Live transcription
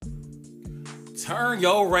Turn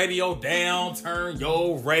your radio down. Turn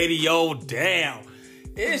your radio down.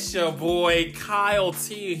 It's your boy Kyle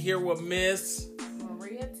T here with Miss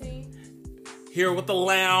Maria T. Here with the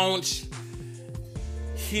lounge.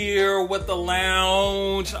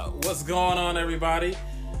 What's going on, everybody?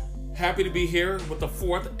 Happy to be here with the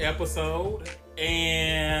 4th episode.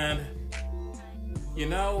 And, we're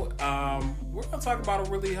going to talk about a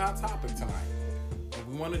really hot topic tonight.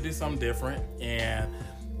 We want to do something different. And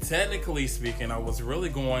technically speaking, I was really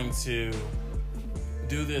going to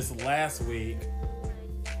do this last week,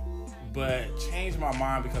 but changed my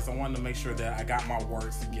mind because I wanted to make sure that I got my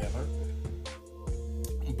words together.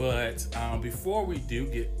 But before we do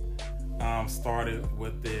get started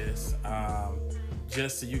with this,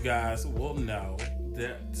 just so you guys will know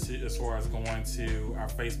that as far as going to our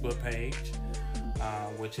Facebook page,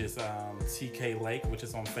 which is TK Lake, which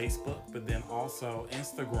is on Facebook, but then also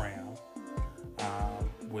Instagram,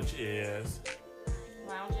 which is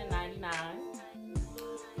Lounging 99.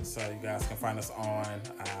 So you guys can find us on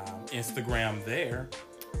Instagram there.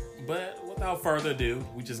 But without further ado,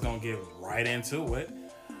 we just gonna get right into it.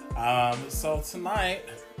 So tonight,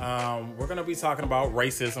 we're gonna be talking about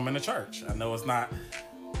racism in the church. I know it's not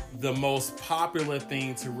the most popular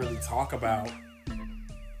thing to really talk about,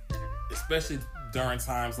 especially during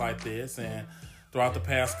times like this and throughout the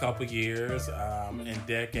past couple years and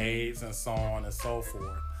decades and so on and so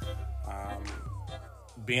forth.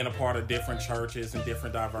 Being a part of different churches and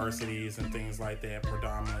different diversities and things like that,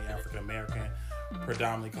 predominantly African American,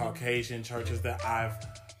 predominantly Caucasian churches that I've,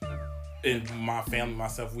 in my family,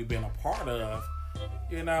 myself, we've been a part of,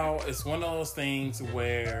 it's one of those things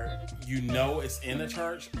where it's in the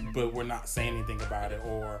church, but we're not saying anything about it,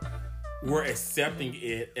 or we're accepting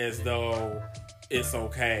it as though it's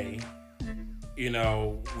okay. We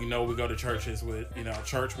know we go to churches with,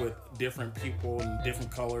 church with different people and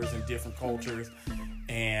different colors and different cultures.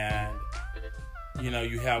 And,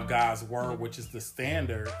 you have God's word, which is the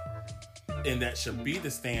standard, and that should be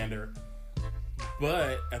the standard.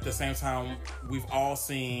 But at the same time, we've all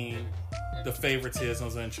seen the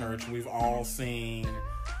favoritisms in church. We've all seen,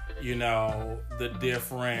 the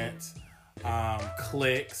different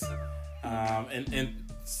cliques and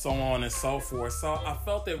so on and so forth. So I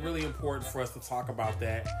felt it really important for us to talk about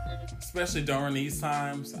that, especially during these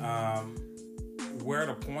times. We're at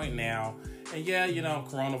a point now, and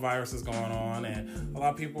coronavirus is going on, and a lot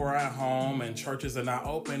of people are at home, and churches are not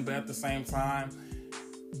open, but at the same time,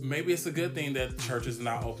 maybe it's a good thing that churches are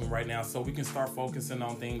not open right now, so we can start focusing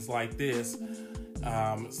on things like this,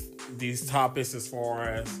 these topics as far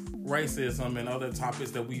as racism and other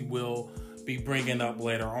topics that we will be bringing up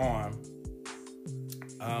later on.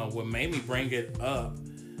 What made me bring it up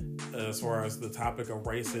as far as the topic of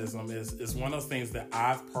racism is one of those things that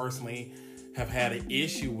I've personally have had an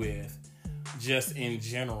issue with just in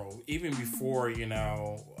general, even before,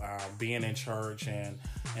 being in church and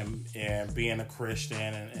being a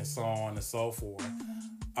Christian and so on and so forth.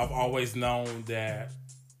 I've always known that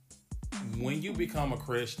when you become a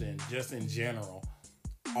Christian, just in general,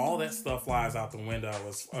 all that stuff flies out the window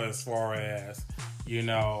as far as,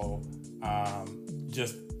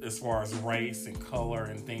 just as far as race and color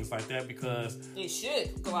and things like that, because it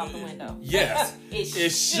should go out the window. Yes, it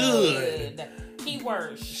should.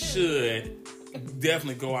 Keyword should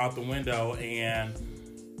definitely go out the window, and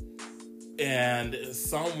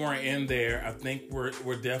somewhere in there, I think we're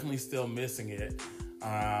definitely still missing it.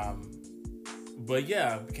 But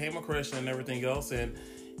yeah, became a Christian and everything else, and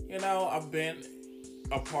I've been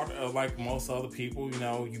a part of, like most other people,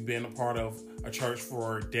 you've been a part of a church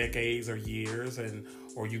for decades or years,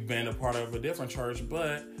 or you've been a part of a different church,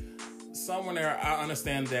 but somewhere there, I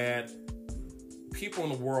understand that people in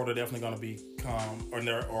the world are definitely going to become,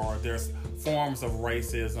 or there's forms of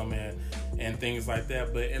racism and things like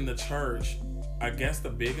that. But in the church, I guess the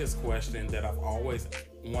biggest question that I've always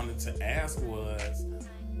wanted to ask was,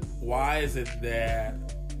 why is it that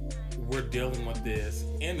we're dealing with this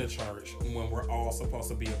in the church when we're all supposed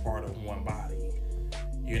to be a part of one body?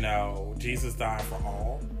 Jesus died for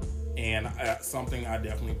all, and something I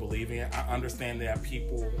definitely believe in. I understand that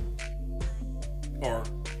people, or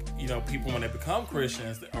people when they become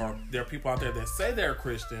Christians, or there are people out there that say they're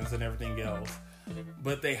Christians and everything else,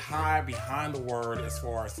 but they hide behind the word as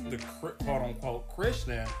far as the quote-unquote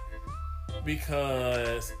Christian,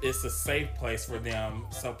 because it's a safe place for them,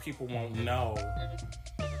 so people won't know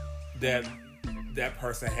that that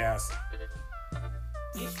person has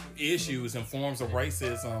issues and forms of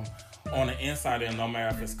racism on the inside, and no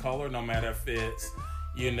matter if it's color, no matter if it's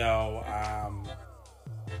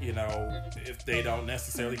if they don't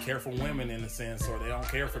necessarily care for women in a sense, or they don't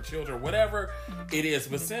care for children, whatever it is.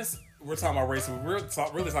 But since we're talking about racism. We're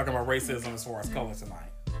really talking about racism as far as color tonight.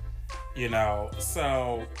 You know,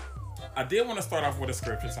 so I did want to start off with a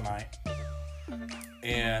scripture tonight.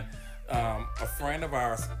 And a friend of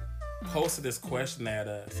ours posted this question at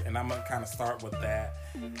us, and I'm going to kind of start with that.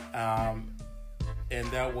 And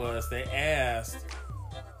that was, they asked,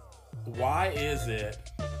 why is it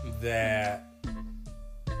that,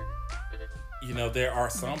 you know, there are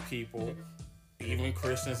some people, even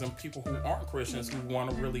Christians and people who aren't Christians, who want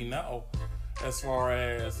to really know as far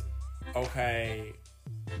as, okay,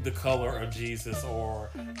 the color of Jesus, or,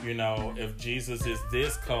 you know, if Jesus is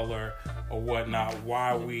this color or whatnot,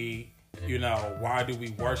 why do we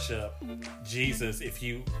worship Jesus if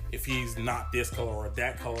he's not this color or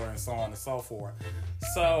that color, and so on and so forth.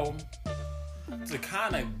 So to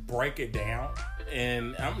kind of break it down,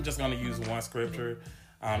 and I'm just going to use one scripture.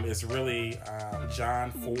 It's really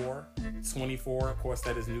John 4:24. Of course,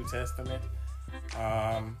 that is New Testament.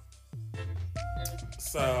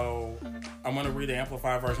 So I'm going to read the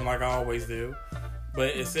Amplified version like I always do.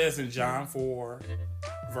 But it says in John 4,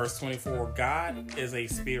 verse 24, God is a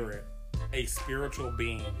spirit, a spiritual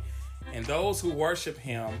being. And those who worship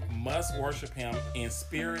him must worship him in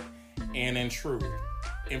spirit and in truth.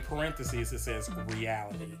 In parentheses, it says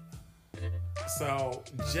reality. So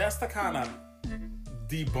just to kind of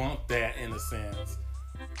debunk that in a sense,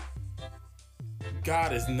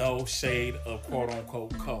 God is no shade of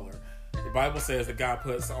quote-unquote color. The Bible says that God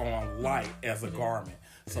puts on light as a garment.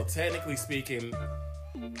 So technically speaking,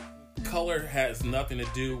 color has nothing to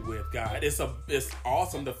do with God. It's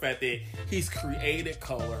awesome the fact that he's created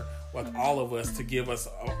color with all of us to give us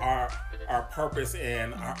our purpose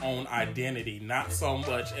and our own identity, not so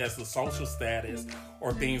much as the social status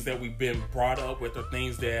or things that we've been brought up with, or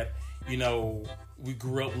things that, you know, we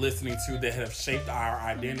grew up listening to that have shaped our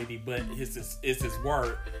identity, but it's his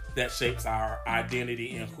word that shapes our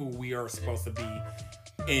identity and who we are supposed to be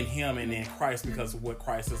in him and in Christ because of what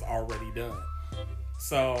Christ has already done.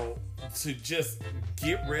 So to just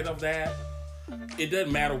get rid of that, it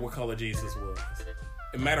doesn't matter what color Jesus was.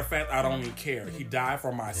 As a matter of fact, I don't even care. He died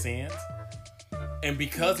for my sins. And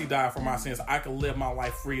because he died for my sins, I can live my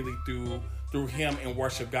life freely through him and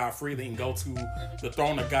worship God freely and go to the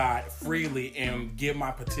throne of God freely and give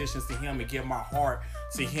my petitions to him and give my heart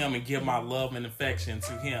to him and give my love and affection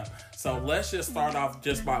to him. So let's just start off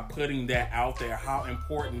just by putting that out there, how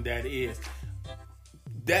important that is.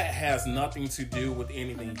 That has nothing to do with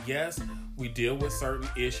anything. Yes, we deal with certain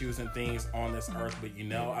issues and things on this earth, but you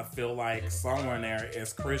know, I feel like somewhere in there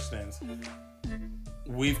as Christians,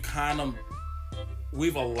 we've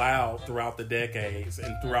allowed throughout the decades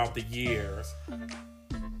and throughout the years,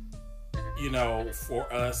 you know,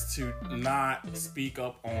 for us to not speak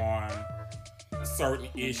up on certain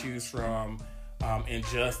issues, from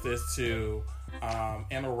injustice to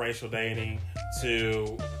interracial dating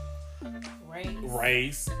to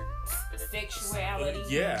race, sexuality.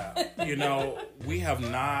 Yeah, you know, we have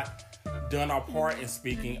not done our part in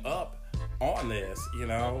speaking up on this, you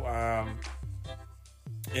know.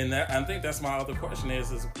 And I think that's my other question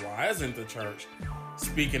is why isn't the church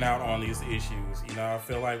speaking out on these issues? You know, I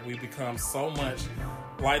feel like we become so much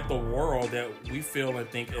like the world that we feel and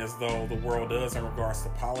think as though the world does in regards to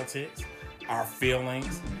politics, our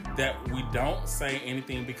feelings, that we don't say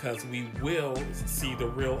anything because we will see the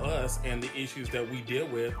real us and the issues that we deal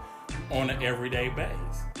with on an everyday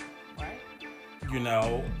basis. Right. You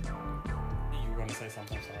know, you were going to say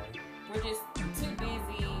something, sorry. We're just too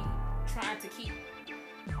busy trying to keep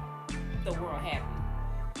the world happy.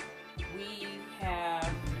 We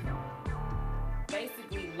have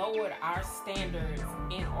basically lowered our standards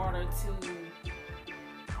in order to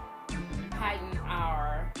heighten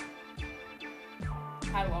our,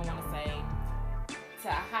 how do I want to say, to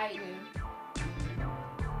heighten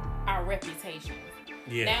our reputation.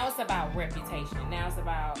 Yeah. Now it's about reputation. Now it's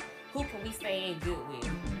about who can we stay in good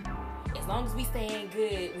with. As long as we stay in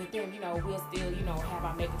good with them, you know, we'll still, you know, have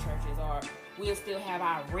our mega churches, or we'll still have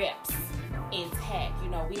our reps intact. You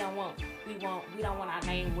know, we don't want our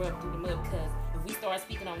name rubbed through the mud, because if we start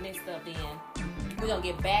speaking on this stuff, then we're gonna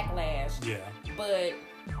get backlash. Yeah. But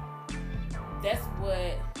that's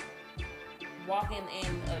what walking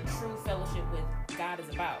in a true fellowship with God is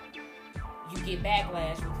about. You get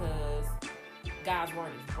backlash because God's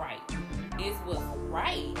word is right. It's what's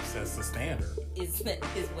right. Sets the standard. It's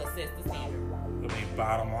what sets the standard. I mean,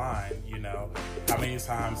 bottom line, you know, how many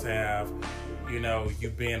times have you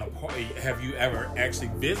ever actually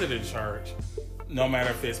visited a church, no matter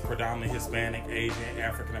if it's predominantly Hispanic, Asian,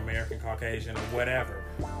 African American, Caucasian, or whatever,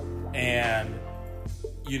 and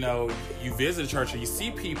you know, you visit a church and you see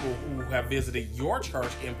people who have visited your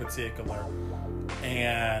church in particular,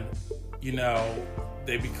 and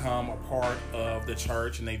they become a part of the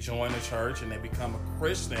church, and they join the church, and they become a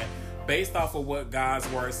Christian based off of what God's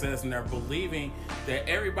word says, and they're believing that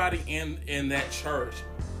everybody in that church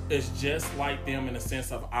is just like them in the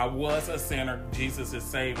sense of, I was a sinner, Jesus has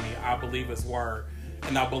saved me, I believe his word,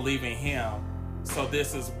 and I believe in him. So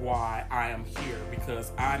this is why I am here,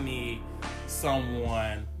 because I need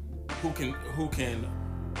someone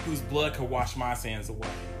whose blood can wash my sins away.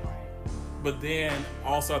 But then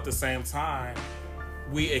also at the same time,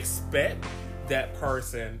 we expect that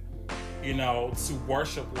person, to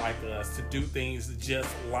worship like us, to do things just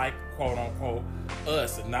like, quote unquote,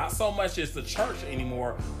 us. Not so much as the church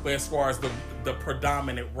anymore, but as far as the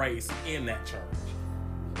predominant race in that church.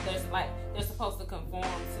 They're supposed to conform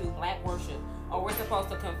to black worship, or we're supposed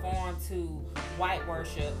to conform to white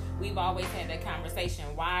worship. We've always had that conversation.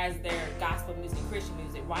 Why is there gospel music, Christian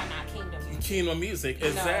music? Why not kingdom music? Kingdom music,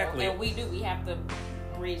 exactly. And we have to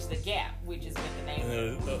bridge the gap, which is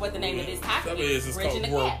what the name of this topic is. Bridging the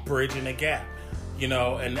gap. Bridging the gap.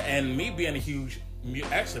 And me being a huge,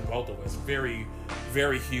 actually both of us, very,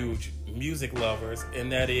 very huge music lovers,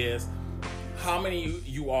 and that is, how many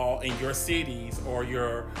you all in your cities or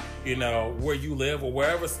your, where you live or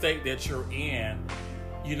wherever state that you're in,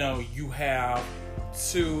 you have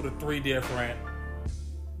 2 to 3 different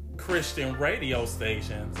Christian radio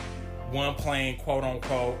stations, one playing quote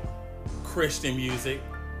unquote Christian music,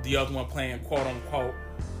 the other one playing quote unquote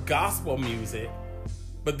gospel music,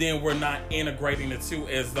 but then we're not integrating the two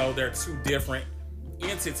as though they're 2 different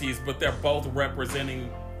entities, but they're both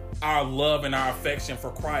representing our love and our affection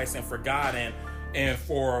for Christ and for God and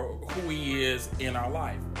for who he is in our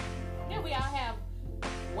life. Yeah, we all have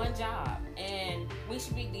one job, and we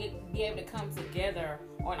should be able to come together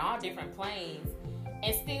on all different planes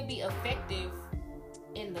and still be effective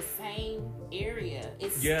in the same area.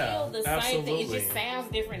 It's still the same thing. It just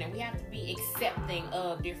sounds different, and we have to be accepting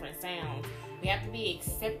of different sounds. We have to be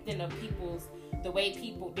accepting of the way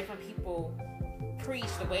different people preach,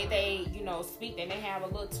 the way they, speak. They may have a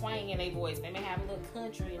little twang in their voice. They may have a little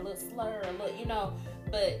country, a little slur, a little,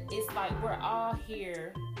 but it's like we're all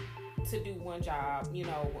here to do one job.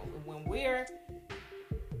 When we're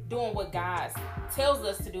doing what God tells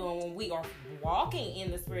us to do, and when we are walking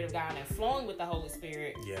in the Spirit of God and flowing with the Holy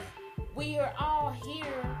Spirit, we are all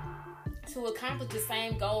here to accomplish the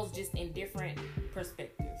same goals, just in different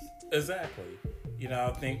perspectives. Exactly.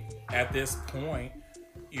 I think at this point,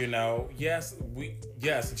 yes,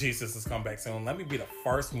 Jesus has come back soon. Let me be the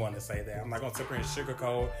first one to say that. I'm not going to sit here and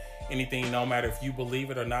sugarcoat anything, no matter if you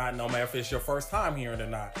believe it or not, no matter if it's your first time hearing it or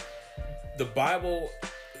not. The Bible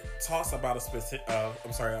talks about a specific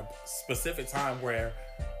time where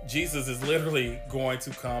Jesus is literally going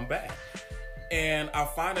to come back. And I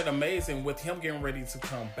find it amazing with him getting ready to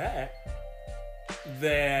come back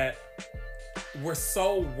that we're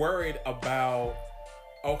so worried about,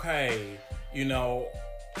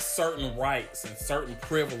 certain rights and certain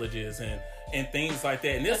privileges and things like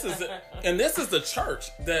that. And this is the church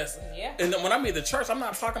and when I mean the church, I'm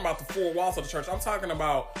not talking about the 4 walls of the church. I'm talking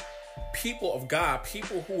about people of God,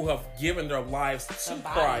 people who have given their lives to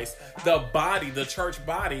Christ, the church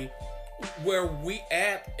body, where we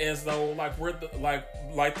act as though like we're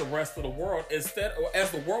like the rest of the world, instead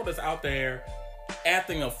as the world is out there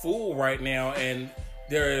acting a fool right now, and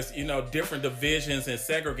there is, different divisions and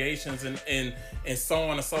segregations and so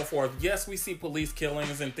on and so forth. Yes, we see police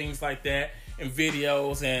killings and things like that in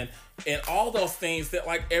videos and all those things that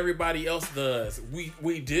like everybody else does.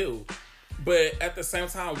 We do. But at the same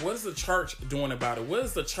time, what is the church doing about it? What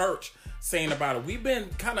is the church saying about it? We've been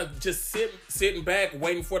kind of just sitting back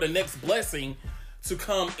waiting for the next blessing to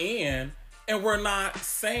come in, and we're not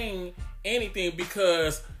saying anything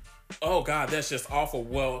because, oh God, that's just awful.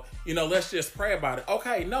 Well, let's just pray about it.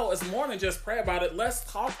 Okay, no, it's more than just pray about it.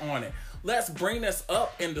 Let's talk on it. Let's bring this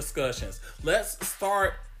up in discussions. Let's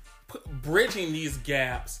start bridging these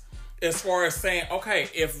gaps as far as saying, okay,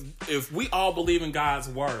 if we all believe in God's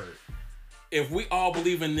word, if we all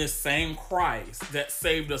believe in this same Christ that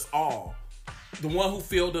saved us all, the one who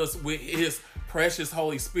filled us with his precious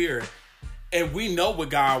Holy Spirit, and we know what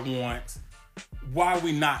God wants, why are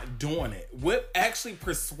we not doing it? What actually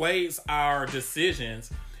persuades our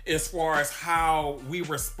decisions as far as how we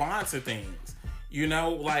respond to things?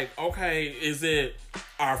 Okay, is it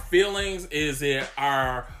our feelings? Is it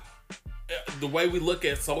the way we look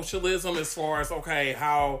at socialism as far as,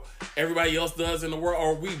 how everybody else does in the world?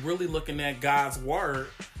 Or are we really looking at God's word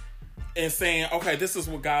and saying, okay, this is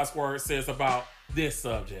what God's word says about this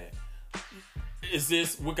subject? Is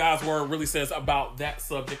this what God's word really says about that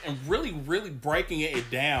subject? And really, really breaking it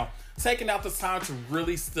down taking out the time to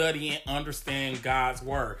really study and understand God's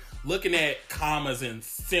word, looking at commas and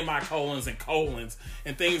semicolons and colons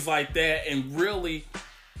and things like that, and really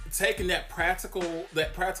taking that practical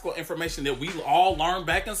information that we all learned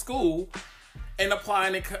back in school and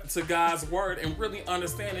applying it to God's word, and really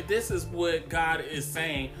understanding this is what God is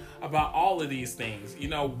saying about all of these things. You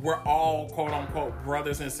know, we're all quote unquote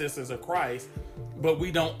brothers and sisters of Christ, but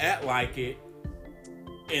we don't act like it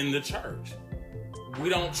in the church. We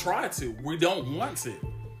don't try to. We don't want to.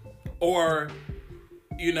 Or,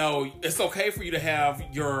 you know, it's okay for you to have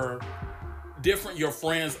your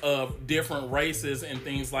friends of different races and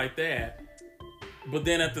things like that. But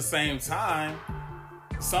then at the same time,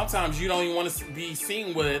 sometimes you don't even want to be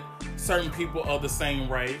seen with certain people of the same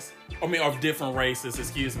race. Of different races,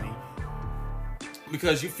 excuse me.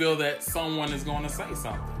 Because you feel that someone is going to say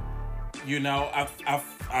something. You know,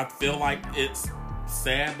 I feel like it's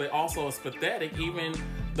sad, but also it's pathetic. Even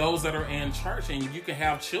those that are in church, and you can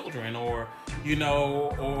have children, or, you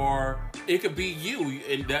know, or it could be you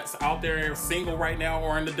and that's out there single right now,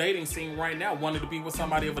 or in the dating scene right now, wanting to be with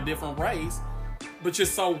somebody of a different race, but you're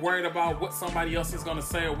so worried about what somebody else is going to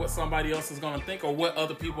say, or what somebody else is going to think, or what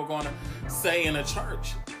other people are going to say in a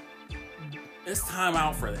church. It's time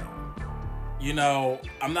out for that. You know,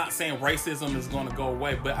 I'm not saying racism is going to go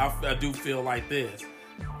away, but I do feel like this.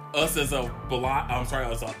 Us as a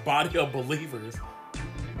body of believers,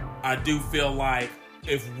 I do feel like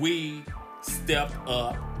if we stepped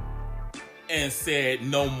up and said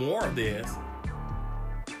no more of this,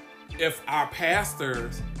 if our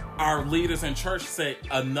pastors, our leaders in church say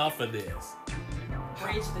enough of this,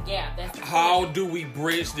 bridge the gap. How do we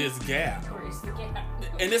bridge this gap? Bridge the gap.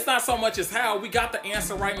 And it's not so much as how. We got the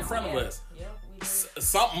answer right in front of us.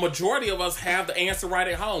 Some majority of us have the answer right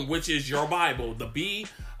at home, which is your Bible, the Bible.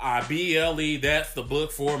 That's the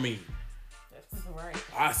book for me. That's right.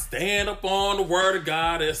 I stand upon the word of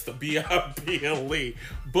God. It's the Bible.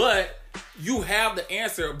 But you have the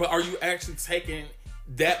answer. But are you actually taking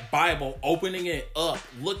that Bible, opening it up,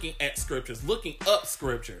 looking at scriptures, looking up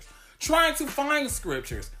scriptures, trying to find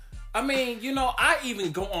scriptures? I mean, you know, I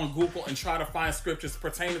even go on Google and try to find scriptures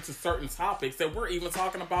pertaining to certain topics that we're even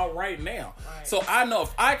talking about right now. Right. So I know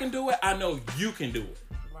if I can do it, I know you can do it.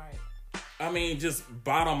 Right. I mean, just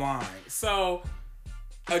bottom line. So,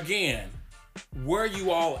 again, where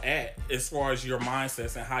you all at as far as your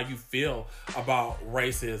mindsets and how you feel about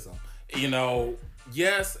racism? You know,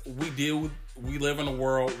 yes, we live in a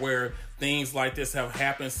world where things like this have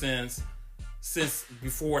happened since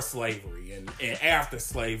before slavery and after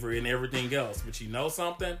slavery and everything else. But you know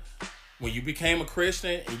something? When you became a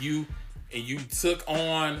Christian and you took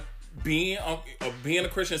on being a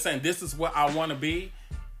Christian, saying this is what I want to be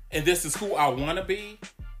and this is who I want to be.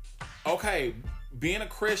 Okay, being a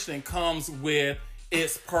Christian comes with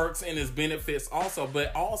its perks and its benefits also,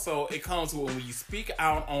 but also it comes with when you speak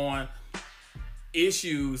out on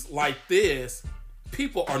issues like this,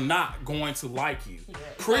 people are not going to like you. Yeah,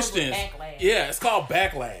 Christians, it's called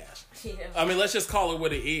backlash. Yeah. I mean, let's just call it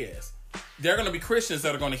what it is. There are going to be Christians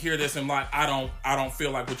that are going to hear this and like, I don't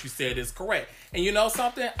feel like what you said is correct. And you know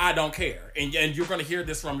something? I don't care. And you're going to hear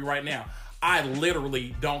this from me right now. I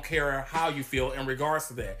literally don't care how you feel in regards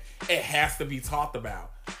to that. It has to be talked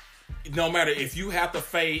about. No matter if you have to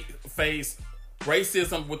face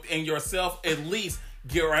racism within yourself, at least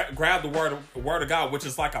grab the word of God, which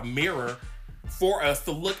is like a mirror for us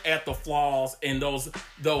to look at the flaws and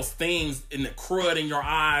those things in the crud in your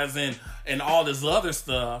eyes and all this other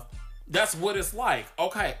stuff. That's what it's like.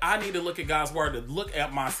 Okay, I need to look at God's word to look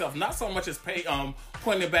at myself, not so much as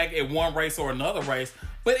pointing it back at one race or another race,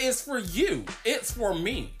 but it's for you. It's for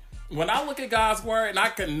me. When I look at God's word and I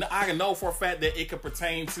can know for a fact that it could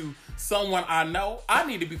pertain to someone I know, I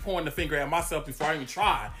need to be pointing the finger at myself before I even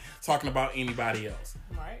try talking about anybody else.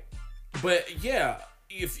 Right. But yeah,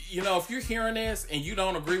 if you're hearing this and you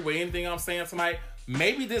don't agree with anything I'm saying tonight,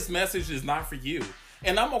 maybe this message is not for you.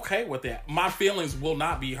 And I'm okay with that. My feelings will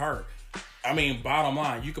not be hurt. I mean, bottom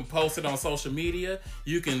line, you can post it on social media.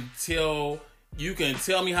 You can tell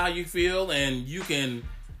me how you feel, and you can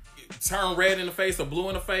turn red in the face or blue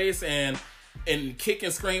in the face and kick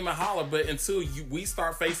and scream and holler. But until we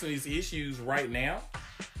start facing these issues right now,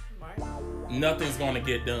 nothing's going to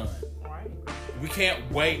get done. Right. We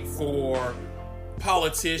can't wait for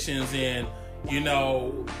politicians and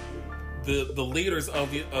the leaders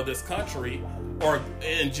of this country,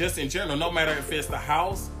 and just in general, no matter if it's the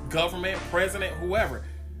House, government, president, whoever.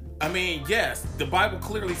 I mean, yes, the Bible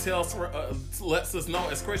clearly lets us know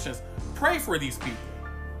as Christians, pray for these people.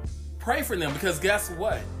 Pray for them, because guess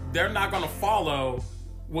what? They're not going to follow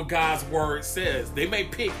what God's word says. They may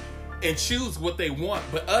pick and choose what they want.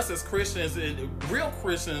 But us as Christians, real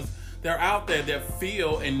Christians that are out there that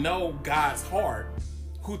feel and know God's heart,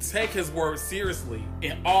 who take his word seriously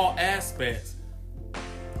in all aspects,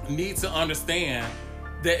 need to understand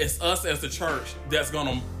that it's us as the church that's going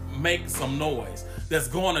to make some noise, that's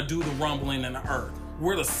going to do the rumbling in the earth.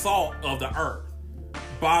 We're the salt of the earth.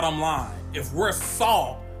 Bottom line, if we're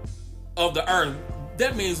salt of the earth,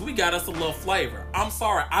 that means we got us a little flavor. I'm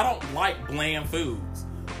sorry, I don't like bland foods.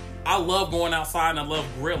 I love going outside and I love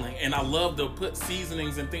grilling and I love to put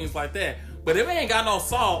seasonings and things like that. But if it ain't got no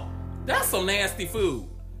salt, that's some nasty food.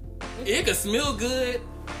 It can smell good,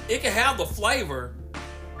 it can have the flavor,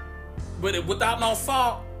 but without no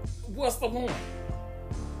salt, what's the point?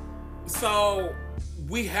 So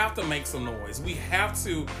we have to make some noise. We have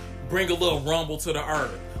to bring a little rumble to the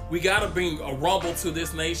earth. We got to bring a rumble to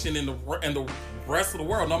this nation and the rest of the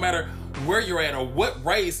world, no matter where you're at or what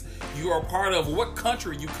race you are part of, or what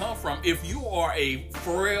country you come from. If you are a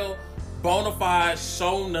for real, bona fide,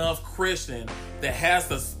 show enough Christian that has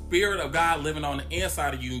the Spirit of God living on the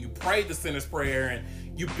inside of you, and you pray the sinner's prayer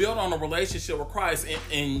and you build on a relationship with Christ,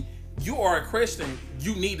 and you are a Christian,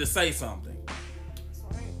 you need to say something.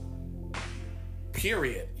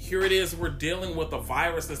 Period. Here it is. We're dealing with a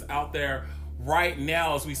virus that's out there right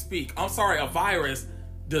now as we speak. I'm sorry, a virus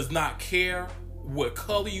does not care what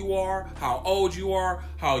color you are, how old you are,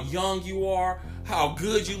 how young you are, how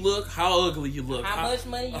good you look, how ugly you look, how much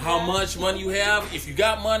money you how have. much money you have, if you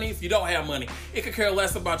got money, if you don't have money. It could care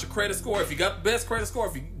less about your credit score, if you got the best credit score,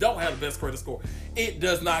 if you don't have the best credit score. It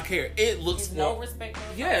does not care. It looks for no respect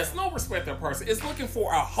for yes, no respect for a person. It's looking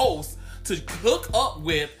for a host to hook up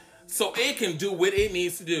with so it can do what it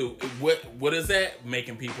needs to do. What is that?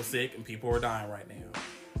 Making people sick, and people are dying right now.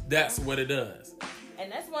 That's what it does.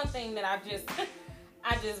 And that's one thing that I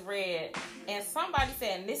just read, and somebody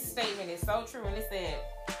said, and this statement is so true, and it said,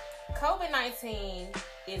 COVID-19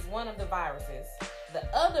 is one of the viruses. The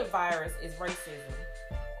other virus is racism.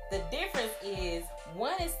 The difference is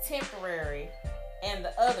one is temporary and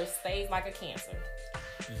the other stays like a cancer.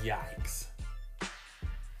 Yikes.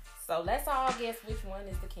 So let's all guess which one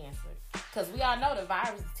is the cancer. Because we all know the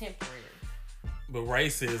virus is temporary. But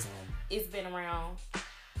racism, it's been around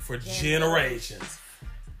for generations.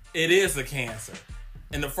 It is a cancer.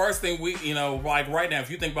 And the first thing like right now, if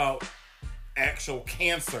you think about actual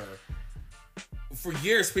cancer, for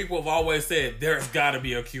years people have always said there's got to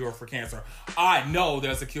be a cure for cancer. I know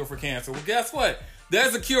there's a cure for cancer. Well, guess what?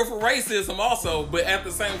 There's a cure for racism also, but at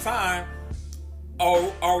the same time,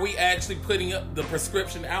 are we actually putting up the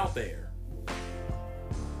prescription out there?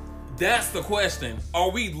 That's the question.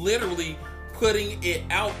 Are we literally putting it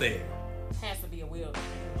out there? Has to be a will to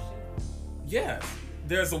change. Yes.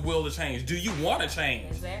 There's a will to change. Do you want to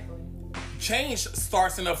change? Exactly. Change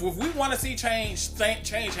starts enough. If we want to see change,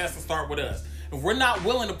 change has to start with us. If we're not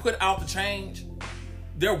willing to put out the change,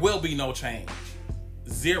 there will be no change.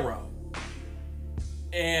 Zero.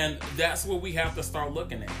 And that's what we have to start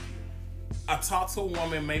looking at. I talked to a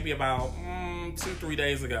woman maybe about 2-3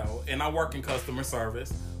 days ago, and I work in customer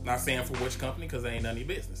service. Not saying for which company because they ain't none of your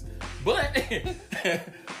business. But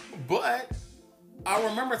I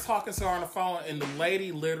remember talking to her on the phone, and the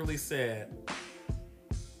lady literally said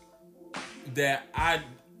that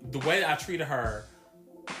the way I treated her,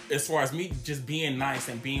 as far as me just being nice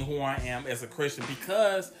and being who I am as a Christian,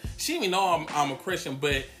 because she didn't even know I'm a Christian,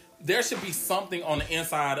 but there should be something on the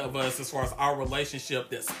inside of us as far as our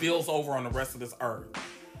relationship that spills over on the rest of this earth.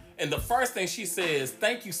 And the first thing she says,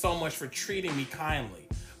 thank you so much for treating me kindly.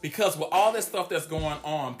 Because with all this stuff that's going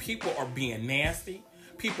on, people are being nasty.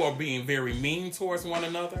 People are being very mean towards one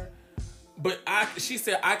another. But she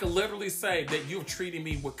said, I could literally say that you've treated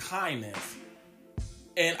me with kindness.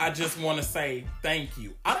 And I just want to say thank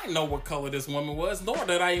you. I didn't know what color this woman was, nor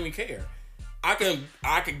did I even care. I could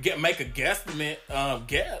make a guesstimate,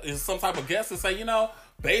 some type of guess and say,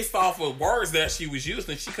 based off of words that she was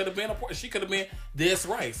using, she could have been this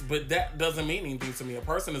race. But that doesn't mean anything to me. A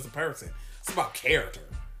person is a person. It's about character.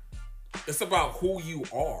 It's about who you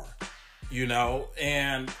are,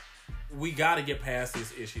 and we got to get past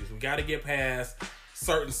these issues. We got to get past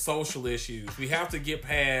certain social issues. We have to get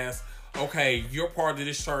past, okay, you're part of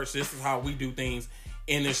this church. This is how we do things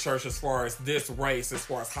in this church as far as this race, as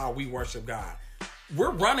far as how we worship God.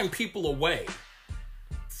 We're running people away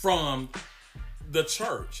from the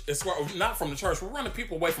church. Not from the church. We're running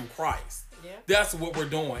people away from Christ. Yeah. That's what we're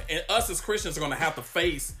doing. And us as Christians are going to have to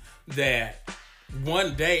face that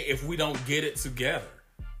one day if we don't get it together.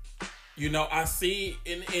 I see,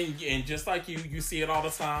 and just like you see it all the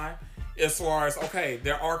time, as far as, okay,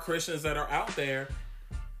 there are Christians that are out there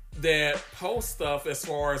that post stuff as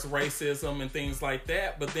far as racism and things like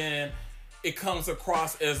that, but then it comes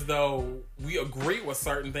across as though we agree with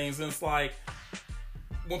certain things. And it's like,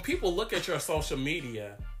 when people look at your social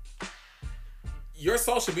media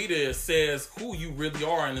says who you really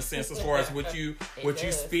are, in a sense, as far as what you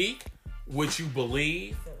speak, what you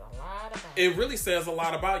believe. It really says a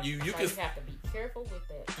lot about you. You have to be careful with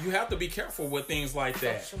that. You have to be careful with things like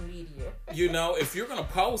that. Social media. You know, if you're going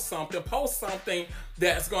to post something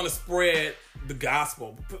that's going to spread the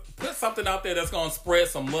gospel. Put something out there that's going to spread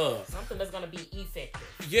some love. Something that's going to be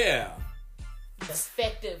effective. Yeah.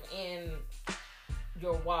 Effective in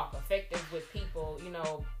your walk. Effective with people. You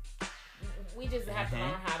know, we just have to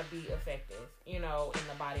learn how to be effective, you know, in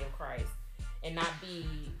the body of Christ. And not be,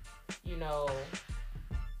 you know,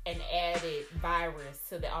 an added virus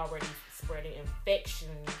to the already spreading infection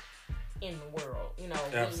in the world. You know,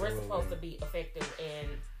 we're supposed to be effective and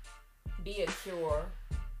be a cure,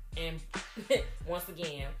 and once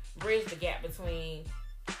again bridge the gap between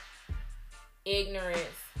ignorance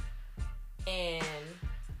and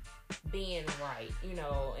being right. You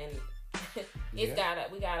know, and we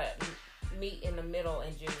gotta meet in the middle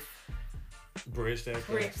and just bridge that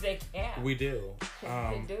gap. We do.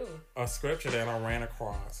 We do. A scripture that I ran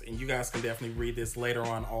across, and you guys can definitely read this later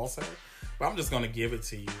on also, but I'm just going to give it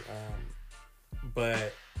to you.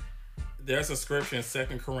 But there's a scripture in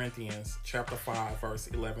 2 Corinthians chapter 5, verse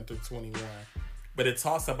 11 through 21. But it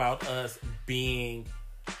talks about us being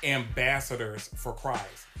ambassadors for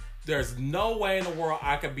Christ. There's no way in the world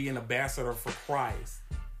I could be an ambassador for Christ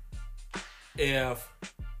if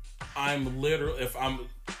I'm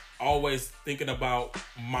always thinking about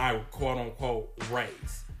my quote-unquote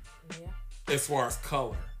race. Yeah. As far as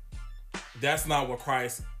color. That's not what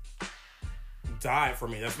Christ died for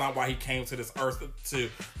me. That's not why he came to this earth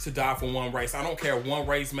to die for one race. I don't care. One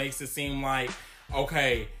race makes it seem like,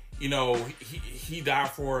 okay, you know, he died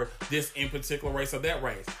for this in particular race or that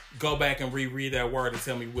race. Go back and reread that word and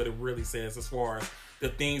tell me what it really says as far as the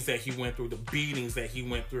things that he went through, the beatings that he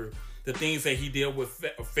went through, the things that he dealt with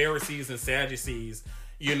Pharisees and Sadducees,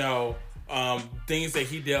 you know, things that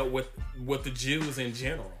he dealt with the Jews in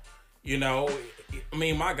general. You know, I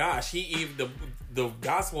mean, my gosh, the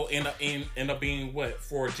gospel end up being what?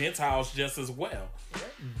 For Gentiles just as well. Yeah.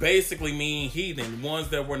 Basically mean heathen, ones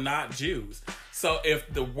that were not Jews. So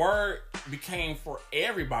if the word became for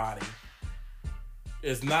everybody,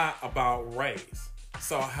 it's not about race.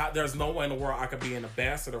 So there's no way in the world I could be an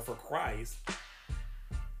ambassador for Christ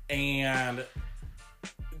and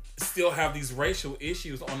still have these racial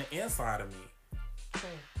issues on the inside of me.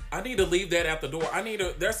 I need to leave that at the door.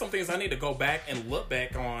 There's some things I need to go back and look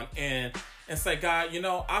back on and say, God, you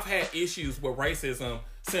know, I've had issues with racism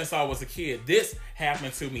since I was a kid. This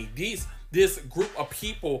happened to me. This group of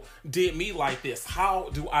people did me like this. How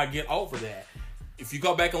do I get over that? If you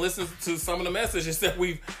go back and listen to some of the messages that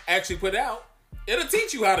we've actually put out, it'll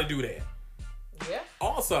teach you how to do that. Yeah.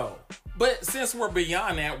 Also, but since we're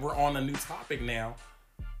beyond that, we're on a new topic now.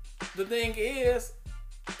 The thing is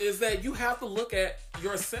that you have to look at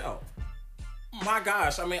yourself. My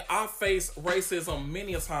gosh, I mean, I faced racism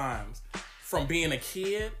many times, from being a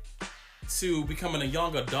kid to becoming a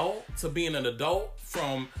young adult to being an adult,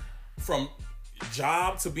 from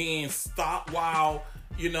job to being stopped while,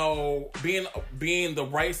 you know, being the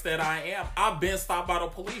race that I am. I've been stopped by the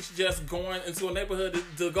police just going into a neighborhood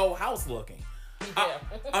to go house looking. Yeah.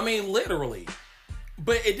 I mean, literally.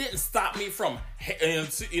 But it didn't stop me from,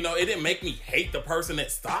 you know, it didn't make me hate the person that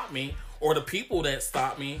stopped me or the people that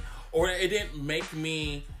stopped me, or it didn't make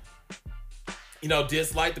me, you know,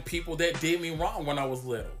 dislike the people that did me wrong when I was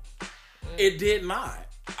little. It did not.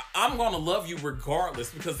 I'm going to love you regardless,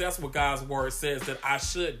 because that's what God's word says that I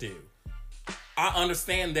should do. I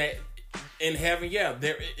understand that in heaven,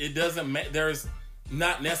 there's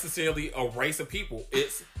not necessarily a race of people.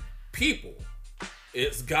 It's people.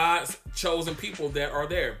 It's God's chosen people that are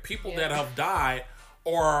there. People that have died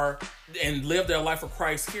and lived their life for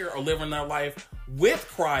Christ here, or living their life with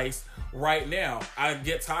Christ right now. I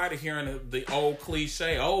get tired of hearing the old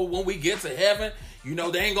cliche, oh, when we get to heaven, you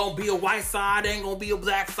know, there ain't going to be a white side, there ain't going to be a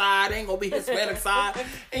black side, there ain't going to be a Hispanic side.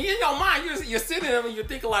 And in your mind, you're sitting there and you're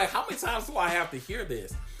thinking, like, how many times do I have to hear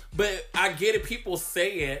this? But I get it. People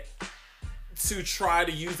say it to try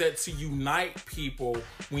to use that to unite people,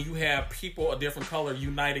 when you have people a different color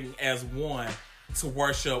uniting as one to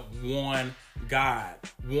worship one God,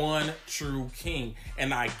 one true King.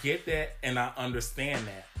 And I get that and I understand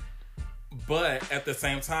that. But at the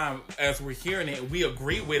same time, as we're hearing it, we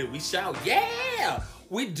agree with it. We shout, yeah!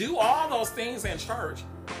 We do all those things in church.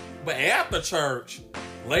 But after church,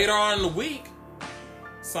 later on in the week,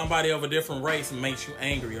 somebody of a different race makes you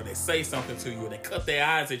angry, or they say something to you, or they cut their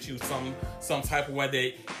eyes at you some type of way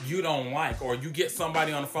that you don't like, or you get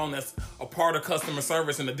somebody on the phone that's a part of customer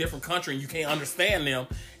service in a different country and you can't understand them,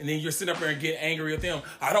 and then you're sitting up there and get angry at them.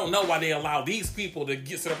 I don't know why they allow these people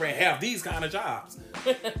to sit up there and have these kind of jobs.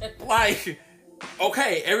 Like,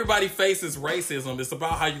 okay, everybody faces racism. It's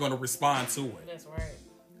about how you're going to respond to it. That's right.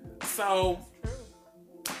 So,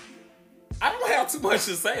 I don't have too much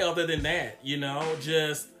to say other than that, you know,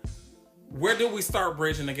 just where do we start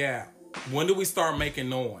bridging the gap? When do we start making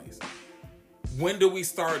noise? When do we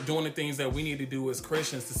start doing the things that we need to do as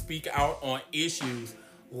Christians to speak out on issues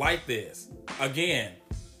like this? Again,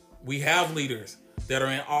 we have leaders that are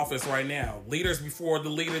in office right now, leaders before the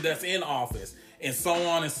leader that's in office, and so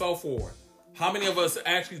on and so forth. How many of us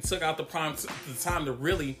actually took out the time to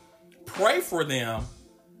really pray for them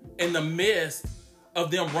in the midst of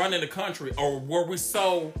them running the country? Or were we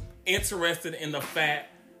so interested in the fact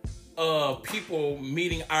of people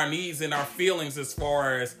meeting our needs and our feelings as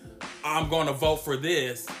far as, I'm going to vote for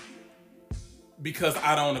this because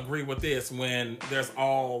I don't agree with this, when there's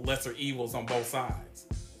all lesser evils on both sides?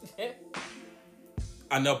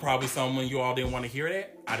 I know probably some of you all didn't want to hear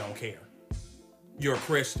that. I don't care. You're a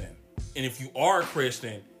Christian. And if you are a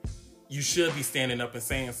Christian, you should be standing up and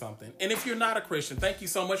saying something. And if you're not a Christian, thank you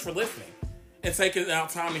so much for listening and taking out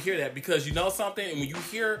time to hear that, because you know something, and when you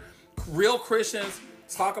hear real Christians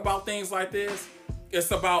talk about things like this,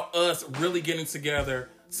 it's about us really getting together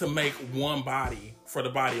to make one body for the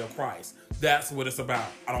body of Christ. That's what it's about.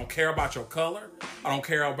 I don't care about your color. I don't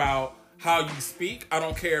care about how you speak. I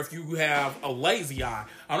don't care if you have a lazy eye.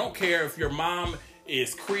 I don't care if your mom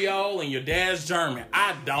is Creole and your dad's German.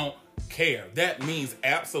 I don't care. That means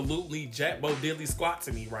absolutely Jack Bo Diddley squat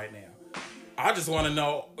to me right now. I just want to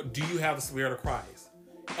know, do you have the Spirit of Christ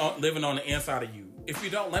living on the inside of you? If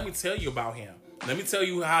you don't, let me tell you about him. Let me tell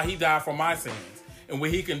you how he died for my sins and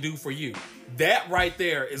what he can do for you. That right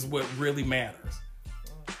there is what really matters.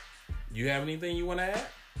 You have anything you want to add?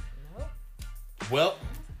 No. Well,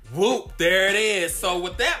 whoop, there it is. So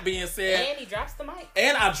with that being said... And he drops the mic.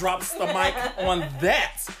 And I drops the mic on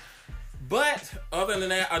that. But other than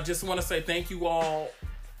that, I just want to say thank you all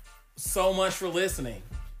so much for listening.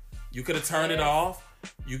 You could have turned it off.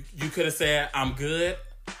 You could have said, I'm good.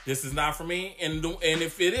 This is not for me. And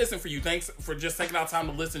if it isn't for you, thanks for just taking out time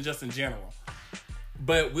to listen just in general.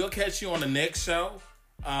 But we'll catch you on the next show.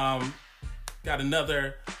 Got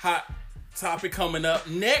another hot topic coming up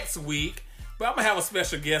next week. But I'm going to have a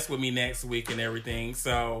special guest with me next week and everything.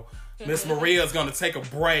 So Miss Maria is going to take a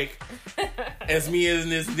break as me and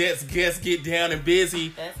this next guest get down and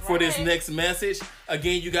busy for this next message.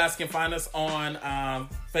 Again, you guys can find us on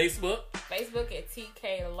Facebook. Facebook at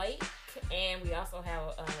TK Lake. And we also have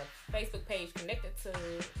a Facebook page connected to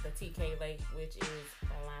the TK Lake, which is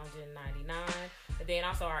Loungin99. And then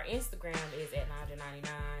also our Instagram is at Loungin99.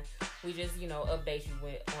 We just, update you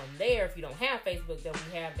on there. If you don't have Facebook, then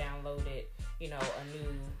we have downloaded, a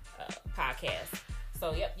new podcast.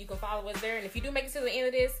 So, yep, you can follow us there. And if you do make it to the end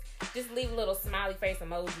of this, just leave a little smiley face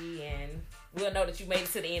emoji and we'll know that you made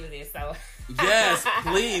it to the end of this. So, yes,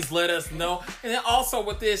 please let us know. And then also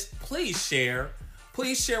with this, please share.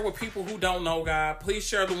 Please share with people who don't know God. Please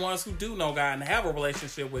share the ones who do know God and have a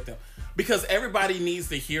relationship with Him. Because everybody needs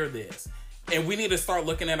to hear this. And we need to start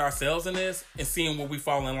looking at ourselves in this and seeing where we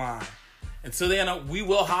fall in line. Until then, we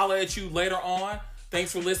will holler at you later on.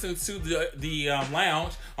 Thanks for listening to the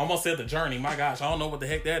lounge. I almost said the journey. My gosh, I don't know what the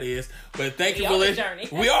heck that is. But thank you for listening.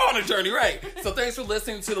 We are on a journey, right? So thanks for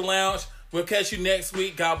listening to the lounge. We'll catch you next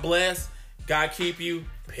week. God bless. God keep you.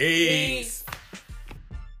 Peace.